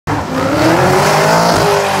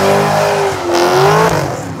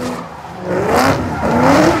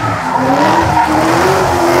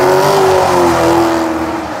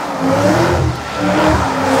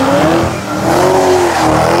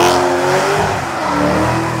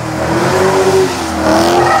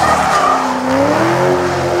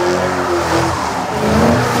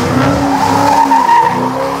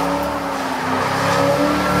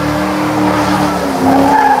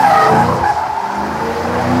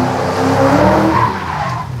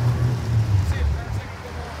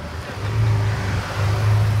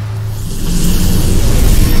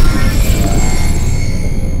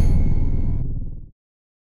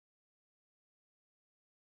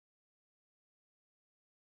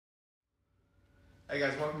Hey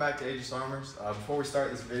guys, welcome back to Aegis Armors. Before we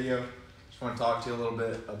start this video, just want to talk to you a little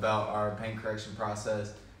bit about our paint correction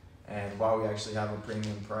process and why we actually have a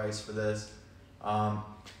premium price for this.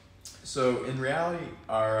 So in reality,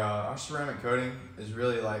 our ceramic coating is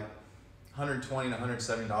really like $120 to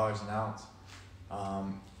 $170 an ounce.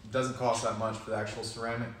 It doesn't cost that much for the actual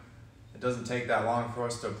ceramic. It doesn't take that long for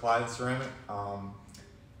us to apply the ceramic.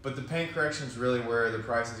 But the paint correction is really where the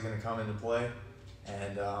price is going to come into play.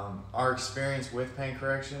 And our experience with paint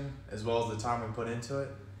correction, as well as the time we put into it,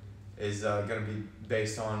 is going to be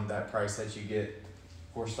based on that price that you get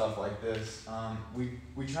for stuff like this.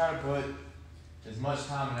 We try to put as much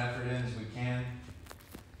time and effort in as we can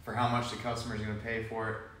for how much the customer is going to pay for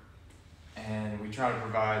it. And we try to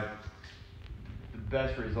provide the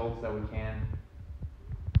best results that we can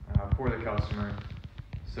for the customer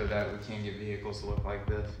so that we can get vehicles to look like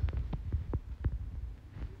this.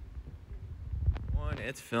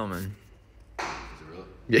 It's filming. Is it really?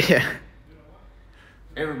 Yeah.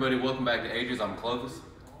 Hey everybody, welcome back to Aegis. I'm Clovis.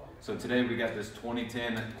 So today we got this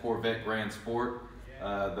 2010 Corvette Grand Sport.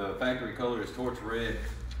 The factory color is torch red,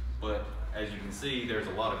 but as you can see, there's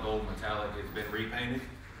a lot of gold metallic. It's been repainted.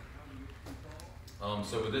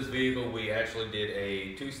 So with this vehicle, we actually did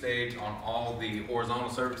a two-stage on all the horizontal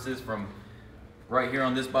surfaces from right here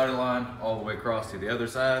on this body line all the way across to the other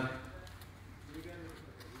side.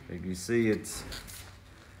 You can see it's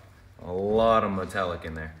a lot of metallic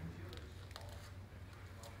in there.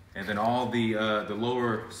 And then all the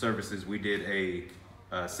lower surfaces, we did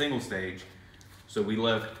a single stage. So we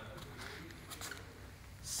left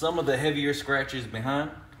some of the heavier scratches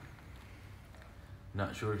behind.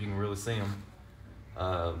 Not sure if you can really see them.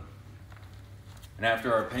 And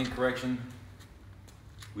after our paint correction,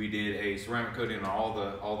 we did a ceramic coating on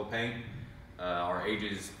all the paint. Our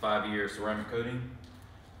Aegis 5-year ceramic coating.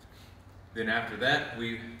 Then after that,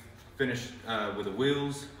 we finished with the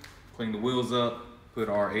wheels, cleaned the wheels up, put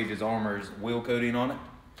our Aegis Armors wheel coating on it.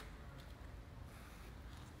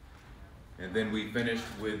 And then we finished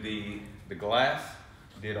with the glass,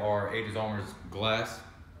 did our Aegis Armors glass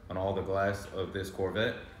on all the glass of this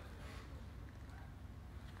Corvette.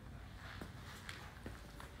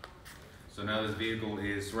 So now this vehicle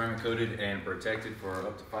is ceramic coated and protected for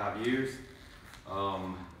up to 5 years.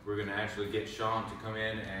 We're gonna actually get Sean to come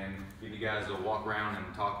in and give you guys a walk around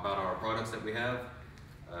and talk about our products that we have.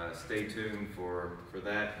 Stay tuned for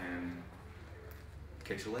that and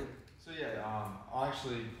catch you later. So yeah, I'll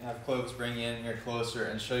actually have Clovis bring you in here closer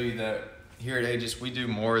and show you that here at Aegis, we do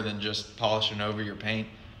more than just polishing over your paint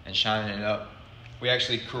and shining it up. We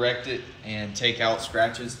actually correct it and take out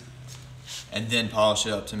scratches and then polish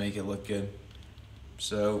it up to make it look good.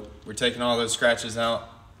 So we're taking all those scratches out,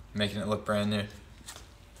 making it look brand new.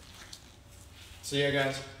 So yeah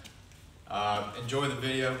guys, enjoy the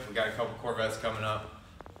video. We got a couple Corvettes coming up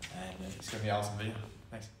and it's gonna be an awesome video.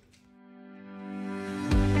 Thanks.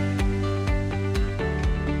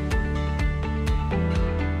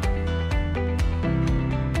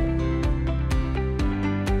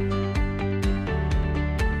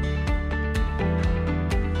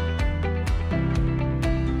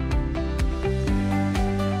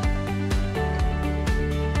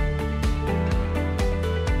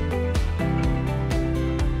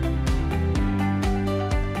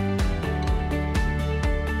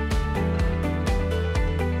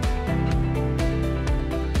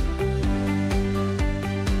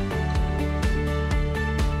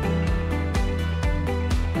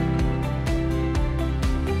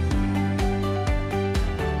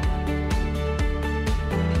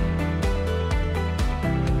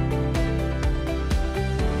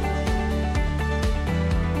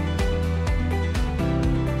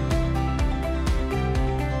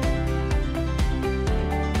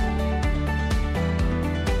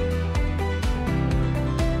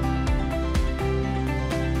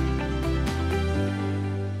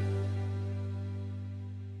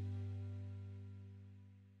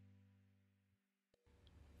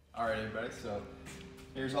 Alright everybody, so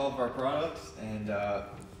here's all of our products, and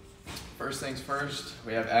first things first,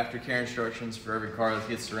 we have aftercare instructions for every car that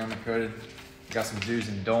gets ceramic coated. We got some do's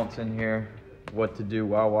and don'ts in here, what to do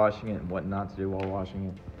while washing it and what not to do while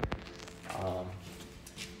washing it. A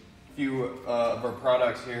few of our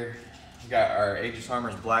products here, we got our Aegis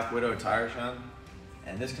Armors Black Widow tire shine,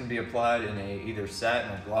 and this can be applied in either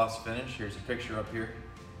satin or gloss finish. Here's a picture up here,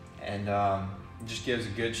 and it just gives a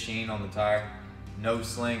good sheen on the tire. No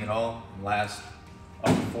sling at all, and lasts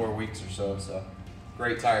up to 4 weeks or so. So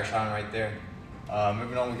great tire shine right there.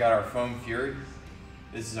 Moving on, we got our Foam Fury.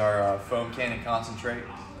 This is our foam cannon concentrate,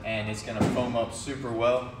 and it's gonna foam up super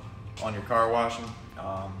well on your car washing.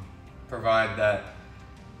 Provide that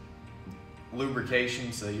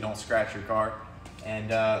lubrication so you don't scratch your car. And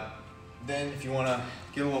then if you want to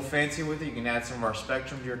get a little fancy with it, you can add some of our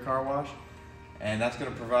Spectrum to your car wash. And that's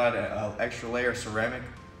going to provide an extra layer of ceramic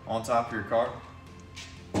on top of your car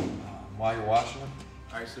while you're washing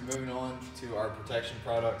it. Alright, so moving on to our protection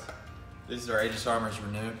products. This is our Aegis Armors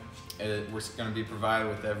Renew. We're going to be provided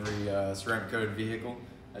with every ceramic coated vehicle,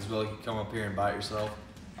 as well as you can come up here and buy it yourself.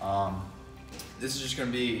 This is just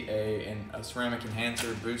going to be a ceramic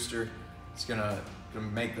enhancer, booster. It's going to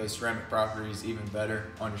make those ceramic properties even better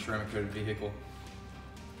on your ceramic coated vehicle.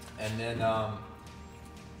 And then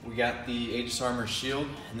we got the Aegis Armors Shield,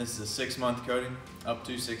 and this is a 6-month coating, up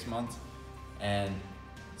to 6 months. And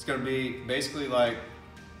it's going to be basically like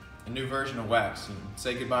a new version of wax. You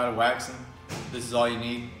say goodbye to waxing. This is all you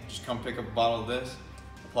need. Just come pick up a bottle of this,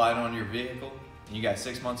 apply it on your vehicle, and you got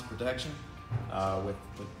 6 months of protection with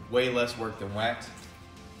way less work than wax.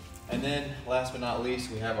 And then last but not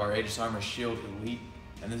least, we have our Aegis Armors Shield Elite,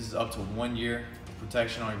 and this is up to 1 year of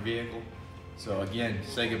protection on your vehicle. So again,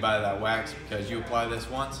 say goodbye to that wax, because you apply this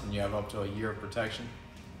once and you have up to a year of protection.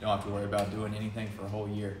 You don't have to worry about doing anything for a whole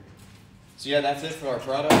year. So yeah, that's it for our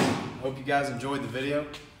products. Hope you guys enjoyed the video.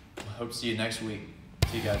 Hope to see you next week.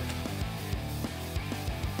 See you guys.